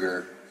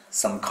sugar,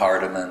 some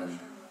cardamom,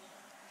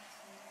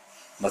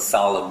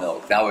 masala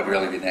milk. That would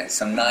really be nice.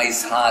 Some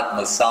nice hot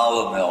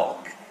masala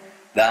milk.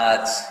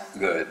 That's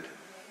good.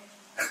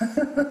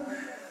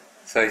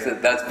 So he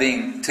said that's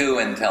being too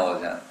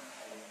intelligent,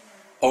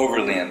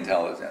 overly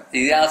intelligent.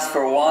 He asked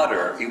for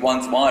water. He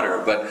wants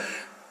water, but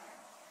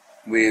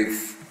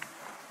we've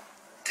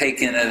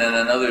taken it in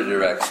another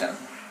direction.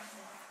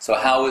 So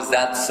how is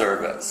that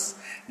service?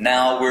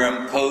 Now we're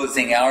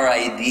imposing our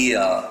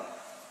idea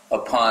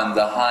upon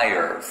the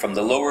higher. From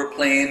the lower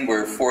plane,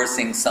 we're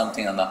forcing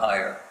something on the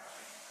higher.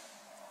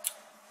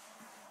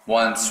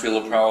 Once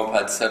Srila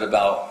Prabhupada said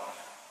about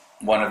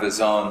one of his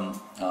own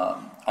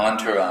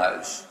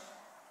entourage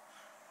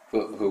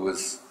who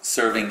was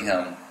serving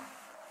him,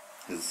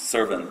 his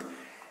servant,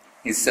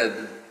 he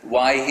said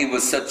why he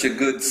was such a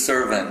good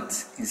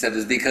servant, he said,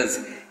 is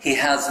because he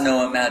has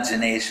no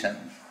imagination.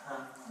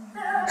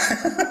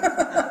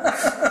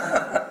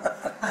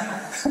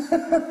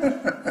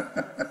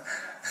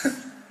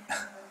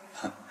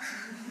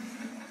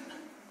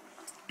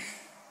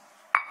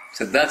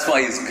 So that's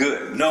why he's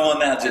good. No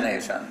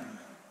imagination.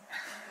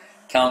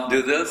 Can't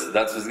do this,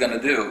 that's what he's going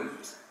to do.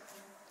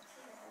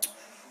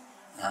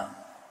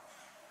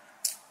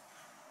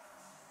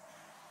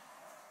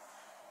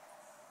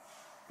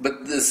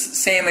 But this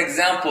same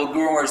example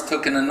Guru Maharaj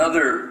took in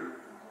another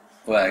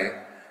way.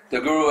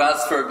 The Guru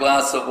asked for a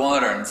glass of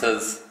water and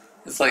says,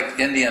 it's like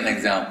Indian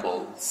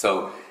example.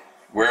 So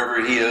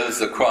wherever he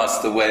is,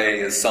 across the way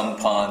is some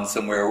pond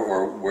somewhere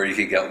or where you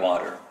could get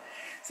water.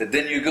 So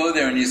then you go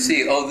there and you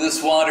see, oh,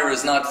 this water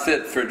is not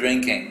fit for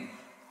drinking.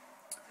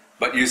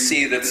 But you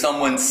see that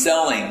someone's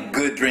selling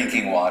good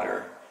drinking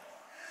water.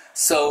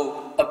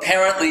 So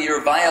apparently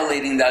you're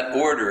violating that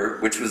order,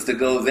 which was to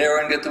go there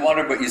and get the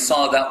water, but you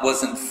saw that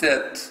wasn't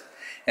fit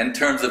in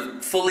terms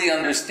of fully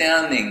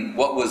understanding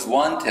what was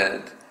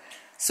wanted.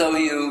 So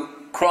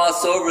you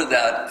cross over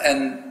that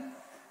and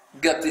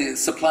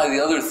supply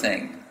the other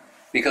thing,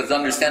 because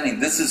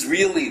understanding this is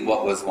really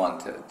what was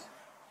wanted.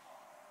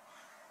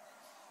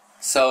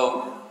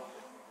 So,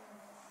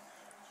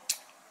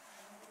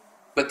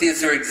 but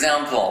these are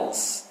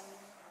examples.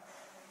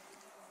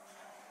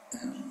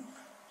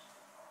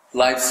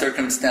 Life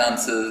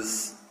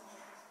circumstances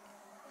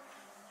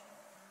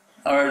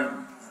are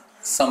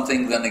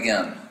something then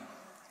again.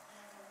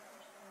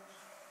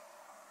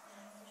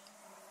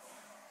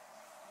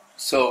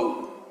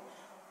 So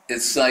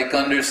it's like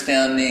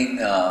understanding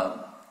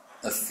a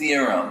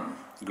theorem,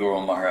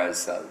 Guru Maharaj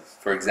says.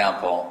 For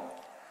example,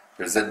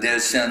 there's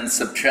addition,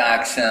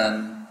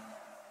 subtraction,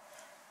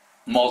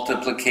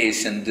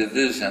 multiplication,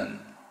 division.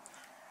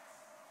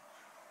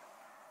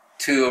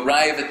 To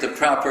arrive at the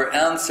proper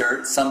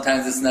answer,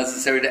 sometimes it's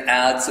necessary to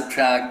add,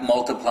 subtract,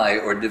 multiply,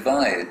 or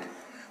divide.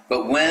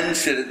 But when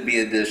should it be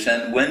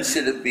addition? When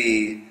should it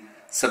be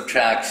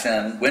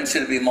subtraction? When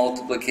should it be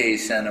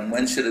multiplication? And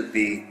when should it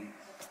be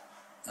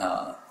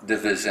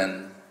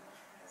division?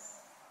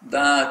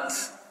 That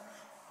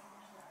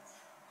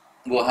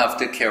we'll have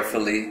to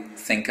carefully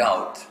think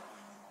out.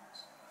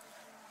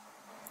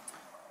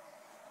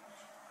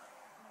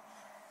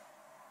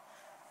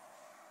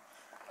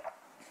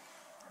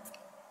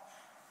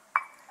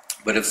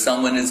 But if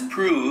someone is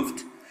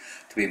proved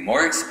to be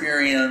more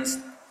experienced,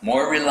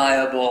 more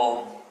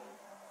reliable,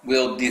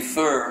 we'll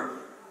defer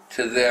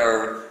to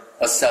their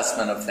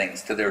assessment of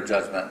things, to their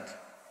judgment.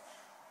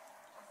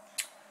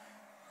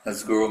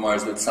 As Guru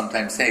Maharaj would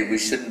sometimes say, we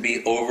shouldn't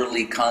be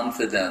overly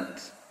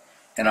confident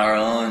in our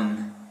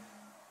own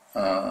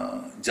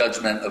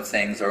judgment of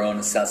things, our own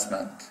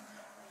assessment,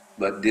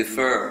 but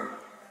defer.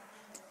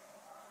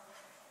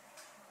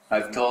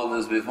 I've told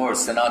this before,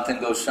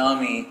 Sanatana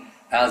Goswami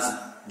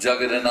asked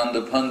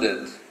Jagadananda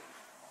Pandit,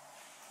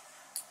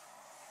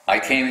 I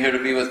came here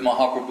to be with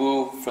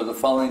Mahaprabhu for the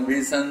following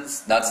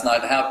reasons. That's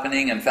not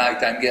happening. In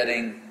fact, I'm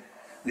getting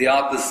the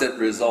opposite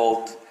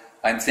result.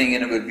 I'm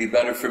thinking it would be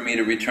better for me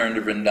to return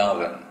to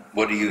Vrindavan.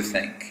 What do you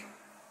think?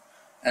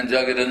 And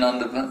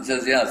Jagadananda Pandit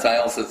says, yes, I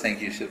also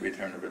think you should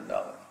return to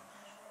Vrindavan.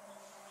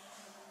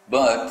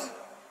 But,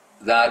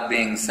 that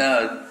being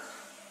said,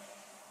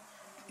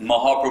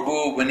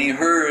 Mahaprabhu, when he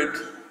heard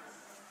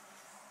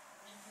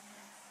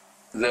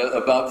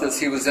about this,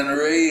 he was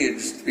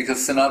enraged because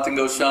Sanatana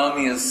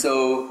Goswami is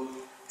so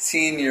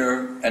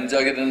senior and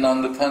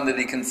Jagadananda Pandit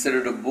he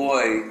considered a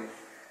boy,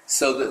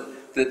 so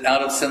that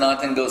out of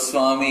Sanatana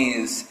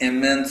Goswami's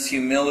immense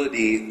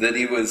humility that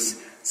he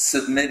was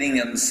submitting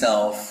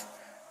himself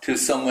to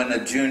someone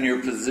a junior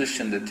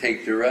position to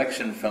take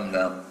direction from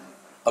them,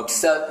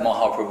 upset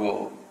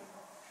Mahaprabhu.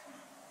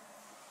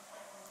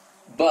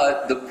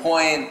 But the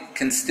point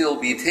can still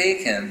be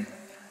taken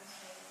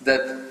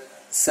that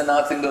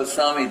Sanatana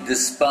Goswami,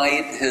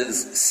 despite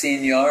his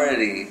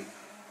seniority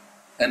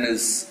and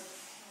his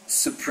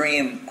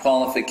supreme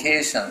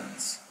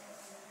qualifications,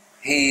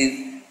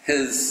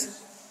 his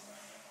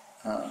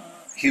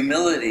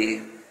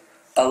humility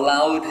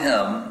allowed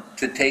him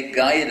to take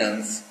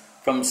guidance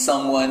from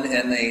someone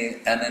in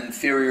an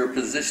inferior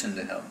position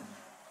to him.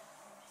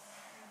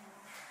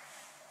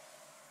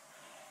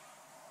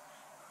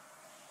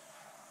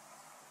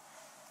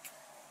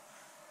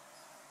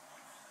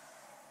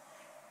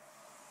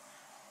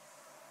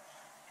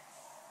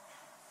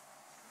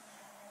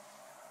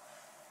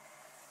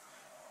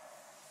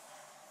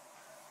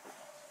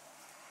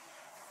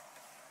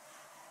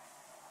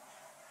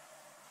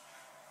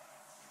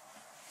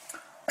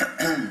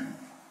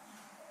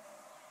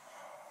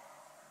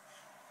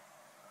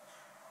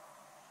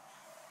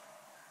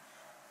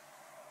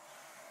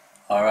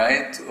 All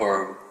right,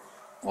 or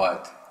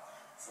what?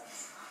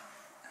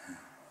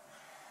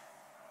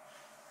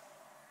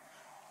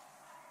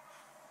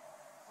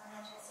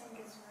 I think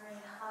it's a very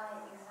high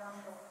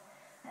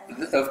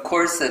example. Of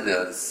course it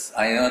is.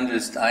 I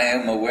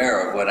am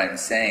aware of what I'm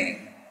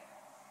saying.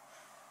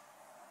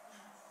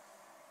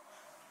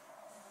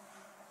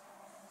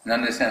 And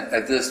understand,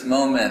 at this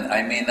moment,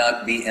 I may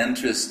not be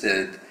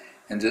interested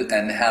in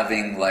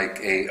having like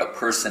a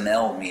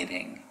personnel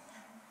meeting.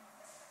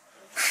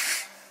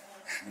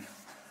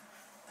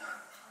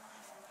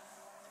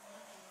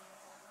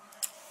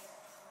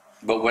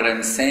 But what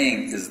I'm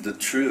saying is the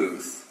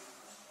truth.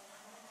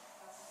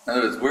 In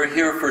other words, we're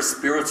here for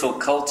spiritual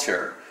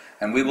culture,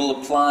 and we will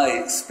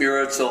apply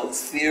spiritual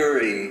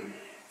theory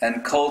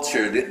and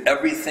culture to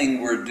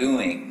everything we're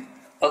doing.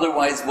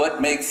 Otherwise,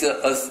 what makes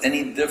us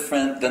any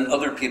different than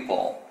other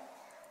people?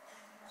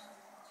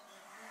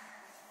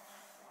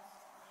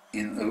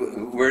 You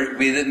know,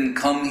 we didn't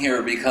come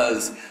here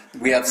because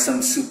we have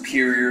some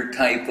superior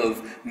type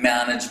of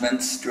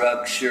management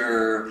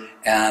structure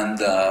and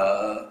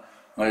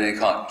what do they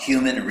call it?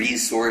 Human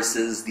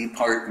resources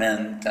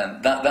department,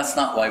 and that's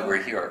not why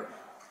we're here.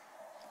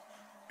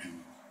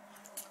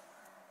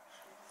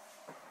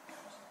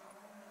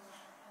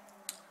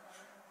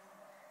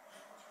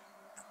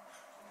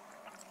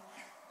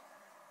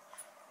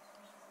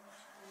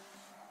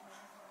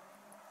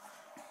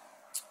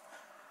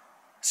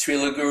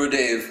 Srila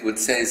Gurudev would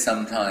say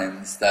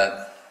sometimes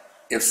that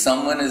if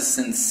someone is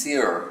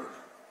sincere,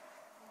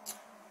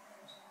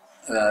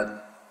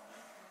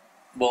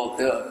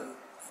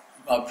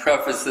 I'll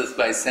preface this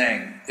by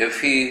saying,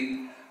 if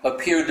he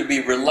appeared to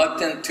be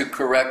reluctant to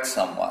correct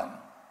someone,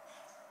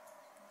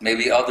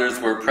 maybe others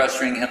were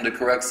pressuring him to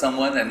correct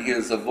someone and he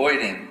was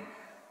avoiding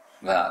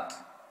that.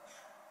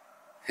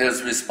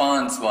 His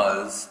response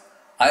was,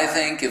 I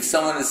think if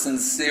someone is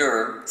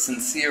sincere,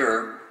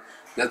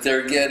 that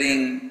they're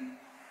getting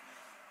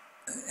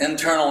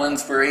internal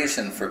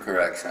inspiration for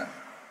correction.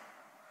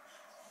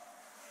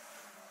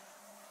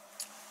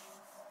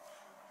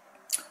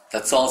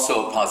 That's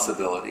also a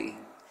possibility.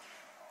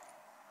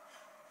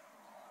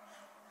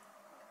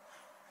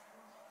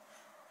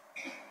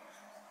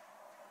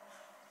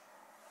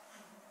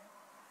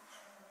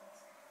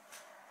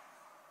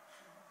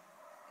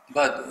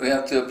 But we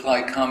have to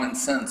apply common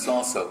sense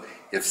also.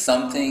 If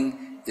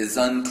something is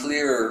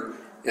unclear,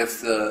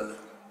 if the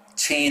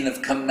chain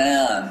of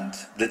command,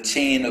 the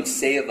chain of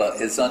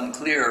seva is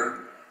unclear,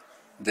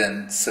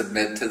 then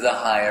submit to the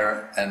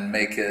higher and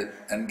make it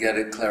and get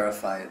it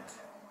clarified.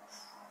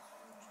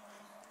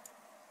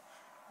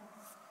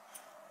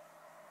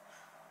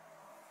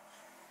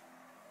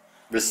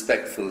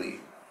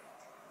 Respectfully.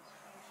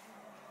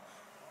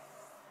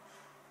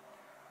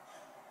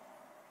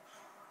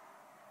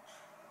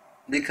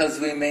 Because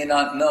we may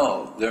not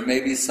know. There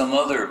may be some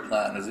other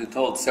plan. As we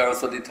told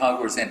Saraswati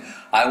Thakur saying,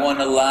 I want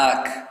a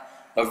lakh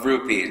of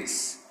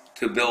rupees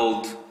to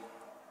build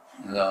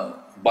the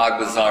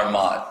Bagbazar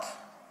Mat.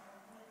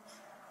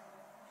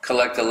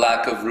 Collect a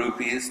lakh of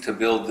rupees to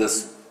build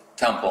this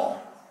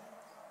temple.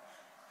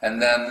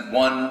 And then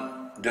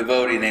one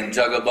devotee named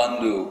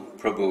Jagabandhu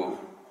Prabhu,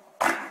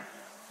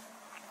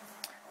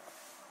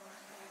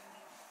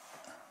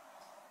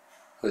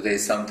 who they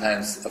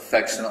sometimes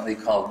affectionately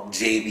call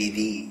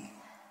JBD,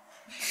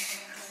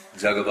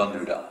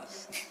 Jagabandhu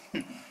Das.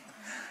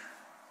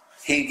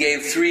 He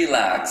gave 3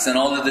 lakhs and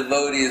all the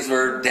devotees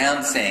were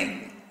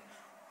dancing.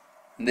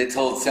 And they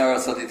told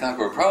Saraswati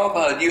Thakur,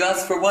 Prabhupada, you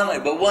asked for 1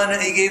 lakh,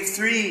 but he gave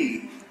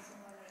 3.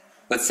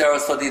 But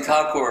Saraswati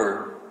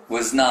Thakur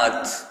was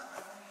not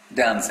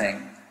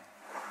dancing.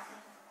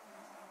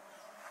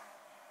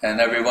 And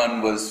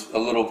everyone was a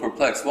little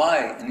perplexed.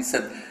 Why? And he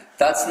said,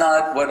 that's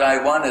not what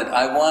I wanted.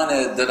 I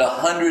wanted that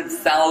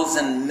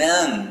 100,000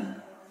 men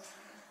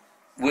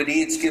would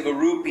each give a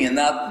rupee and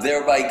not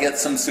thereby get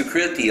some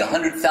sukriti.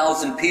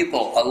 100,000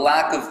 people, a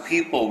lakh of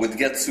people would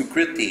get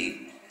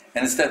sukriti.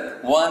 And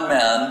instead, one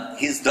man,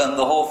 he's done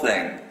the whole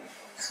thing.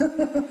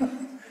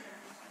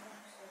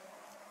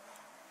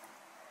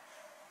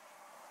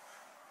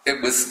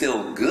 It was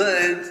still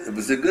good, it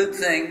was a good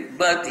thing,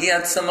 but he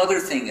had some other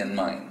thing in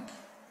mind.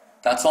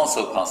 That's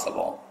also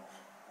possible.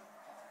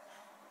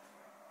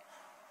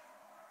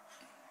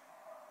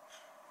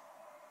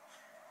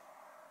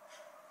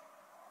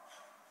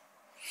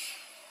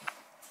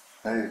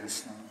 Hare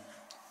Krishna.